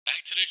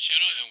to the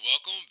channel and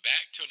welcome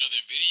back to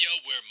another video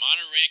where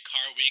Monterey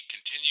Car Week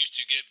continues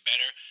to get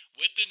better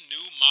with the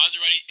new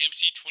Maserati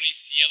MC20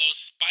 Cielo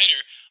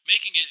Spyder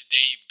making its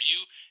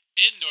debut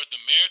in North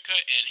America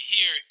and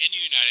here in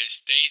the United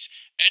States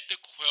at the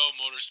Quail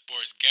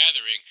Motorsports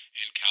Gathering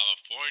in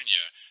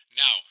California.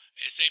 Now,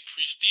 it's a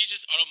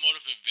prestigious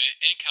automotive event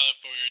in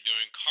California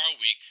during Car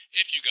Week.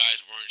 If you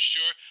guys weren't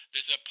sure,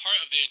 this is a part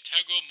of the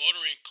integral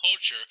motoring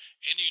culture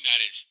in the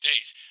United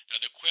States. Now,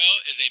 the Quail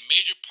is a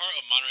major part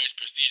of Monterey's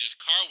prestigious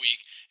Car Week,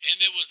 and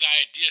it was the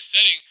idea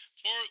setting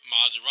for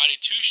Maserati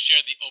to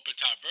share the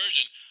open-top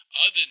version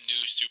of the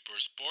new super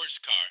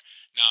sports car.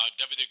 Now,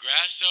 David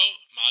DeGrasso,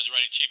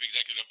 Maserati Chief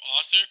Executive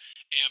Officer,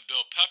 and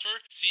Bill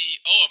Peffer,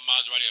 CEO of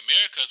Maserati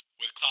Americas,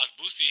 with Klaus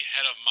Bussi,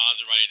 head of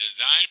Maserati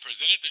Design,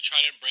 presented the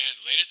Trident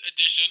brand's latest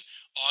edition,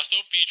 also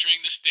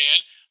featuring the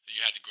stand.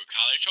 You had the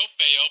Grecale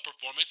Trofeo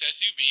Performance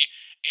SUV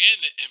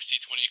and the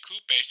MC20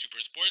 Coupe Super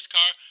Sports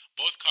Car,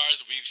 both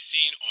cars we've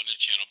seen on the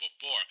channel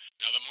before.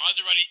 Now, the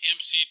Maserati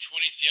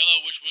MC20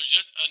 Cielo, which was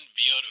just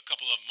unveiled a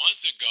couple of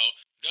months ago,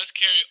 does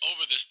carry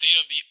over the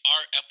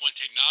state-of-the-art F1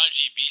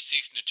 technology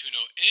V6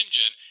 Nettuno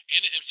engine,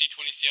 and the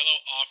MC20 Cielo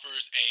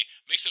offers a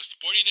mix of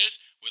sportiness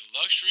with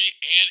luxury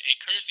and a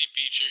courtesy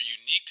feature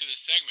unique to the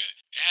segment.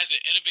 It has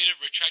an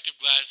innovative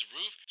retractive glass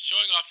roof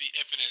showing off the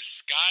infinite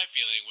sky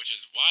feeling, which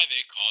is why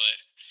they call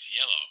it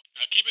Cielo.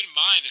 Now, keep in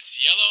mind, the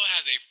Cielo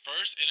has a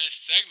first in its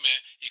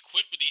segment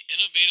equipped with the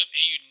innovative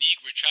and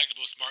unique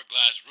retractable smart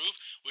glass roof,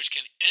 which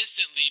can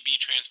instantly be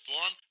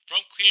transformed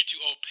from clear to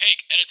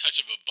opaque at a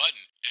touch of a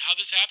button. And how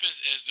this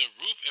happens is the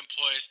roof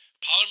employs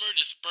polymer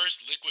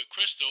dispersed liquid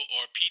crystal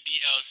or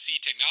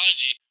PDLC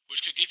technology,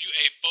 which could give you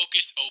a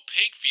focused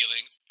opaque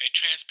feeling, a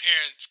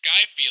transparent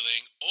sky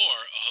feeling, or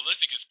a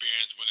holistic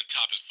experience when the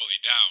top is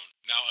fully down.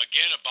 Now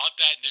again, about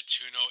that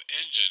Nettuno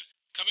engine.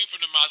 Coming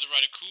from the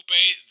Maserati Coupe,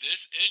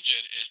 this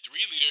engine is 3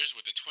 liters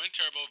with a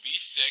twin-turbo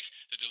V6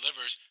 that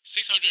delivers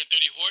 630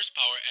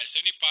 horsepower at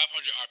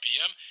 7,500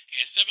 RPM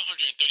and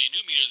 730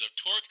 newton-meters of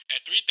torque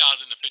at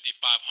 3,000 to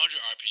 5,500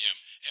 RPM.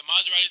 And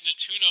Maserati's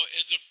Nettuno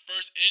is the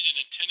first engine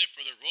intended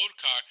for the road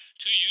car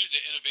to use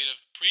the innovative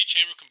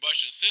pre-chamber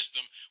combustion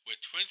system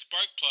with twin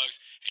spark plugs,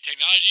 a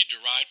technology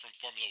derived from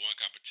Formula One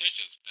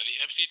competitions. Now, the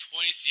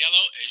MC20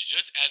 Cielo is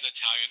just as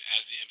Italian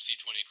as the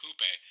MC20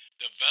 Coupe,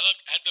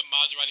 developed at the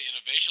Maserati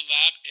Innovation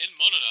Lab in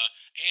Monona,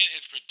 and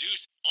is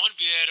produced on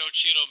Vieiro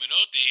Ciro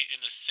Minotti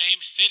in the same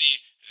city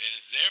and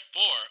is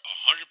therefore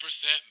 100%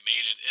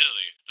 made in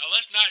Italy. Now,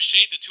 let's not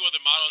shade the two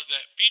other models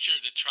that featured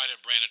the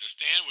Trident brand at the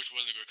stand, which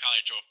was the Grecale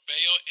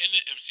Trofeo and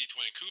the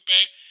MC20 Coupe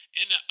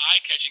in the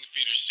eye-catching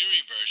feeder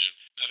series version.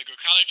 Now, the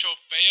Grecale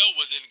Trofeo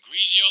was in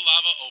Grigio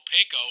Lava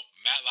Opaco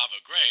Matte Lava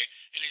Gray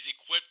and is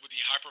equipped with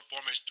the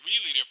high-performance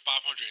 3-liter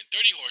 530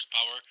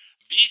 horsepower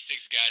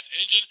V6 gas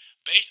engine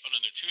based on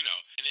the Nettuno.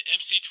 And the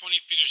MC20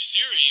 feeder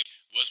series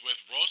was with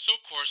Rosso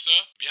Corsa,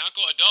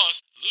 Bianco Addos,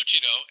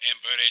 Lucido, and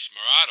Verde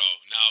Smeraldo.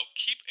 Now,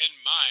 keep in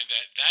mind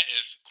that that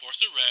is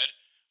Corsa Red,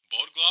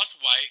 Bold Gloss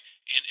White,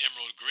 and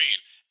Emerald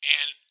Green.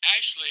 And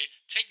actually,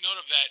 take note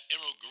of that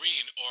emerald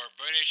green or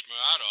Verde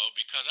Smeraldo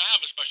because I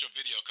have a special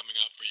video coming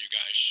up for you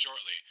guys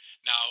shortly.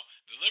 Now,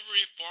 the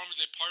livery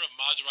forms a part of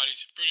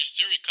Maserati's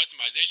Fiduciary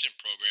customization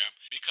program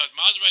because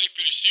Maserati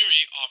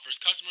Fiduciary offers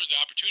customers the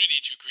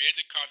opportunity to create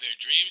the car of their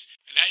dreams,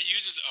 and that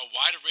uses a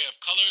wide array of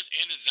colors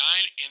and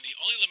design, and the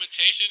only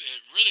limitation,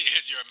 it really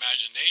is your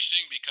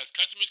imagination because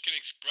customers can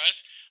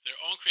express their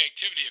own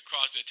creativity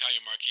across the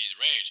Italian Marquise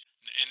range.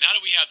 And now that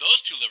we have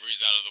those two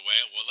liveries out of the way,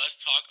 well, let's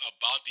talk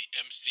about the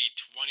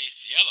MC20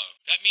 Cielo.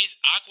 That means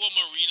aqua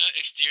marina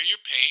exterior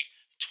paint,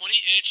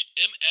 20-inch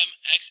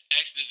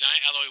MMXX design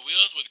alloy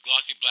wheels with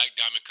glossy black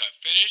diamond cut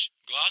finish,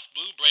 gloss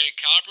blue braided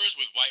calipers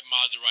with white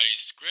Maserati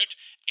script,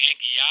 and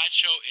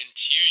Ghiaccio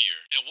interior.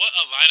 And what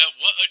a lineup,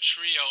 what a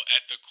trio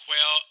at the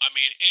Quail. I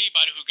mean,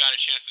 anybody who got a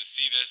chance to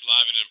see this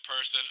live and in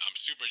person, I'm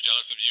super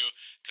jealous of you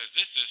because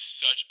this is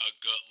such a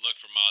good look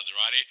for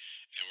Maserati.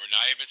 And we're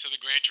not even to the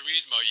Gran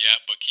Turismo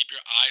yet, but keep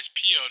your eyes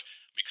peeled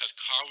because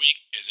Car Week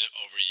isn't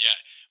over yet.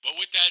 But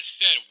with that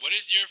said, what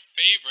is your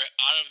favorite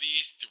out of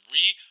these 3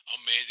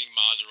 amazing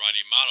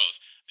Maserati models?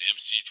 The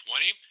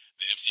MC20,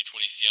 the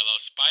MC20 Cielo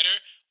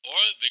Spyder,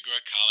 or the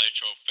Grecale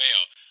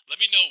Trofeo?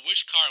 Let me know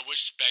which car and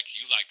which spec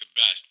you like the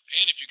best.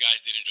 And if you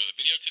guys did enjoy the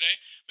video today,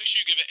 make sure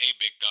you give it a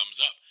big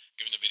thumbs up.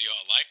 Giving the video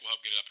a like will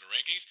help get it up in the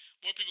rankings.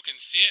 More people can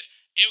see it,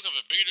 and we'll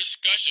have a bigger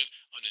discussion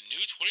on the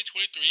new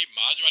 2023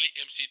 Maserati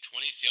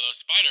MC20 Cielo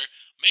Spyder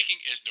making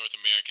its North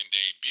American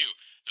debut.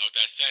 Now, with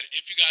that said,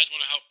 if you guys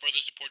want to help further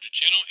support the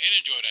channel and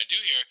enjoy what I do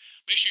here,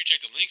 make sure you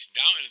check the links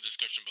down in the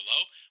description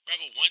below, where I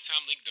have a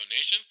one-time link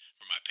donation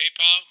for my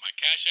PayPal, my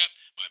Cash App,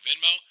 my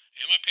Venmo,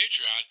 and my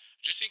Patreon,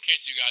 just in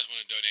case you guys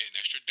want to donate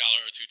an extra $1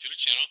 or $2 to the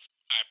channel.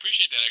 I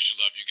appreciate that extra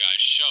love you guys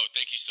show.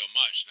 Thank you so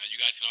much. Now, you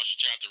guys can also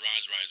check out the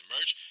Ron's Rise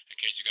merch in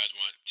case you guys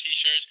want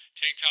t-shirts,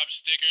 tank tops,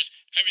 stickers,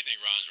 everything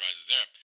Ron's Rise is there.